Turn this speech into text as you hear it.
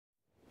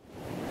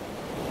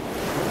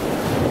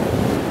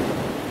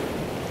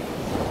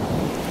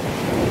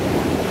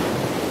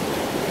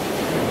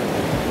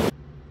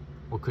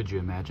Could you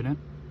imagine it?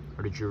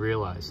 Or did you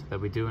realize that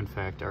we do in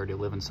fact already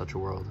live in such a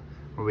world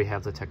where we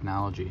have the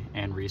technology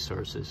and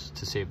resources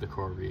to save the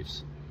coral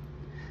reefs?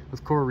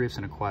 With coral reefs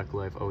and aquatic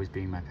life always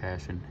being my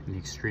passion and the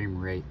extreme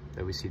rate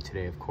that we see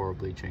today of coral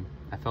bleaching,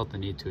 I felt the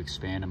need to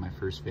expand in my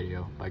first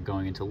video by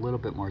going into a little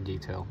bit more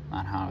detail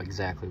on how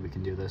exactly we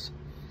can do this.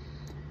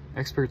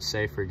 Experts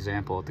say, for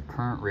example, at the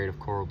current rate of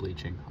coral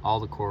bleaching, all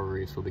the coral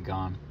reefs will be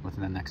gone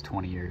within the next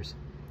 20 years.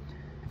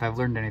 If I've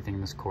learned anything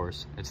in this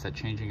course, it's that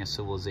changing a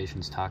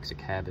civilization's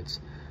toxic habits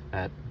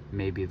that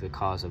may be the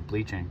cause of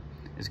bleaching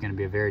is going to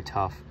be a very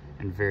tough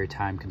and very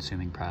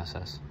time-consuming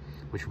process,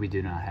 which we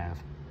do not have.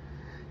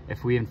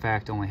 If we in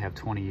fact only have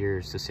 20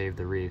 years to save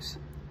the reefs,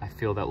 I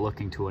feel that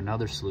looking to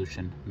another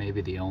solution may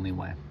be the only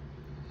way.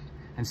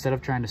 Instead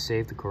of trying to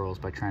save the corals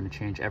by trying to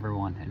change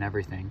everyone and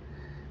everything,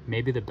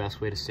 maybe the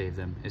best way to save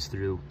them is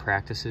through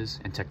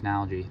practices and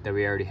technology that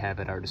we already have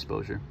at our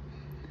disposal.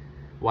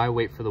 Why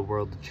wait for the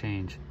world to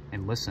change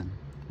and listen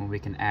when we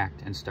can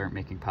act and start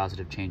making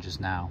positive changes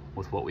now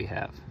with what we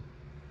have?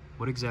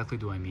 What exactly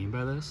do I mean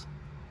by this?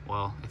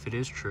 Well, if it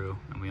is true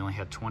and we only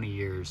have 20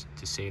 years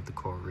to save the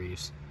coral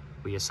reefs,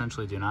 we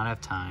essentially do not have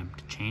time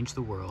to change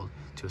the world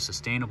to a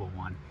sustainable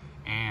one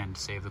and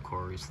save the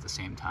coral reefs at the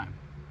same time.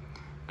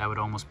 That would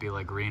almost be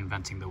like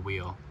reinventing the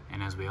wheel,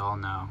 and as we all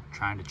know,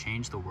 trying to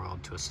change the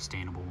world to a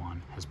sustainable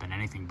one has been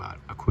anything but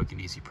a quick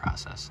and easy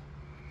process.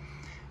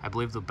 I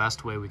believe the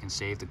best way we can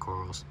save the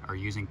corals are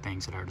using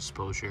things at our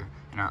disposal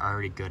and are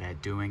already good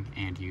at doing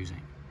and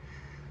using.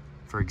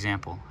 For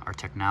example, our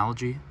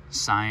technology,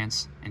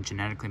 science, and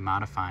genetically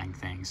modifying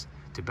things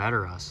to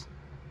better us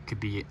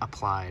could be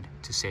applied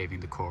to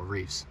saving the coral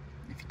reefs.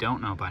 If you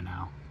don't know by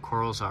now,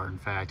 corals are in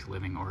fact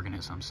living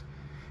organisms.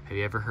 Have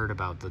you ever heard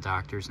about the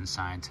doctors and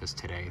scientists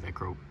today that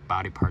grow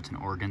body parts and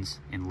organs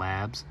in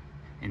labs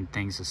in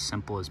things as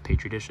simple as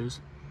petri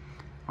dishes?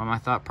 Well, my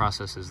thought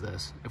process is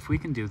this: if we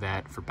can do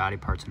that for body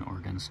parts and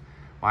organs,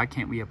 why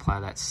can't we apply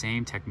that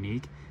same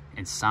technique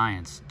and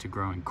science to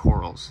growing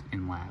corals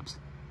in labs?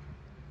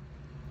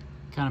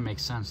 Kind of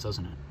makes sense,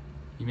 doesn't it?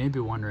 You may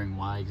be wondering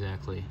why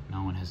exactly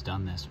no one has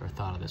done this or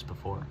thought of this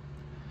before.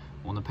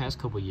 Well, in the past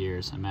couple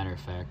years, as a matter of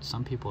fact,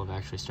 some people have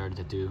actually started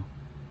to do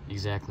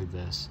exactly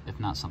this, if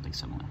not something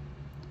similar.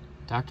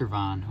 Dr.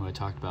 Vaughn, who I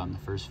talked about in the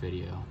first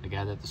video, the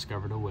guy that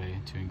discovered a way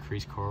to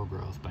increase coral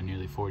growth by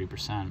nearly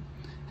 40%,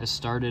 has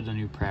started a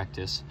new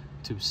practice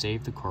to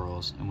save the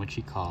corals in which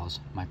he calls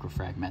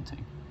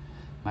microfragmenting.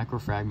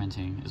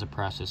 Microfragmenting is a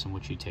process in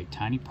which you take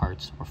tiny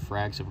parts or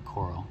frags of a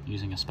coral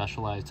using a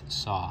specialized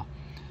saw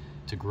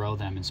to grow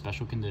them in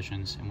special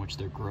conditions in which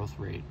their growth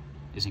rate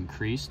is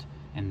increased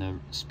and the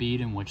speed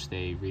in which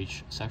they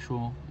reach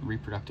sexual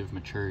reproductive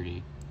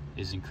maturity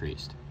is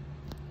increased.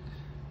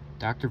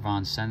 Dr.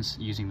 Vaughn, since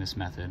using this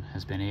method,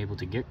 has been able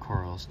to get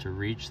corals to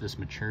reach this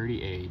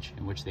maturity age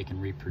in which they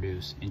can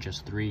reproduce in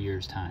just 3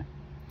 years' time.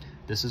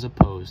 This is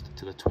opposed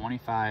to the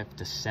 25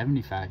 to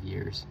 75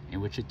 years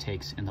in which it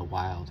takes in the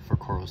wild for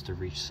corals to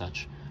reach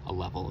such a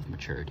level of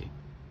maturity.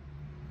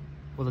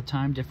 With a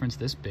time difference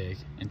this big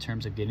in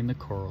terms of getting the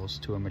corals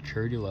to a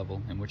maturity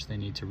level in which they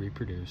need to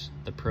reproduce,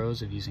 the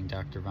pros of using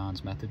Dr.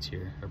 Vaughn's methods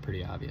here are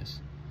pretty obvious.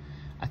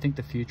 I think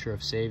the future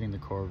of saving the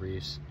coral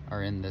reefs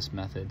are in this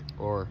method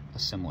or a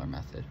similar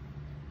method.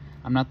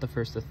 I'm not the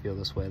first to feel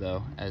this way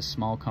though, as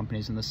small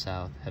companies in the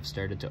South have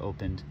started to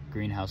open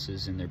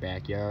greenhouses in their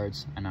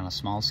backyards and on a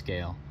small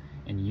scale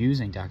and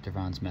using Dr.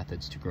 Vaughn's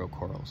methods to grow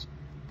corals.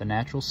 The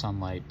natural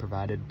sunlight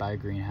provided by a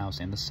greenhouse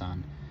and the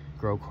sun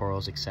grow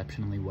corals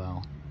exceptionally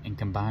well, and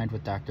combined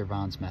with Dr.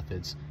 Vaughn's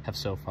methods have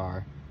so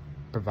far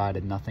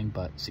provided nothing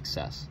but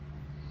success.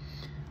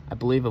 I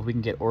believe if we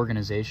can get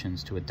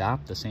organizations to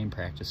adopt the same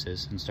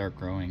practices and start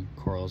growing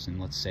corals in,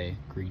 let's say,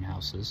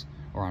 greenhouses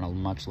or on a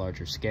much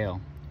larger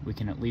scale, we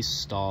can at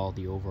least stall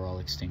the overall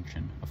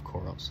extinction of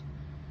corals.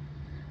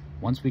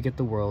 Once we get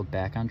the world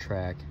back on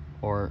track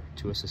or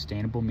to a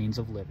sustainable means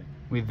of living,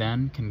 we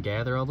then can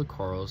gather all the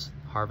corals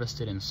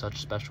harvested in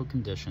such special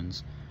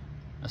conditions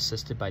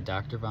assisted by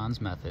Dr. Vaughn's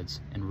methods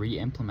and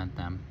re-implement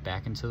them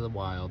back into the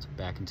wild,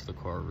 back into the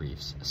coral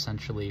reefs,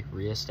 essentially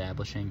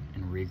re-establishing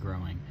and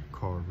regrowing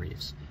coral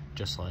reefs,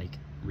 just like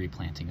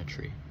replanting a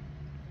tree.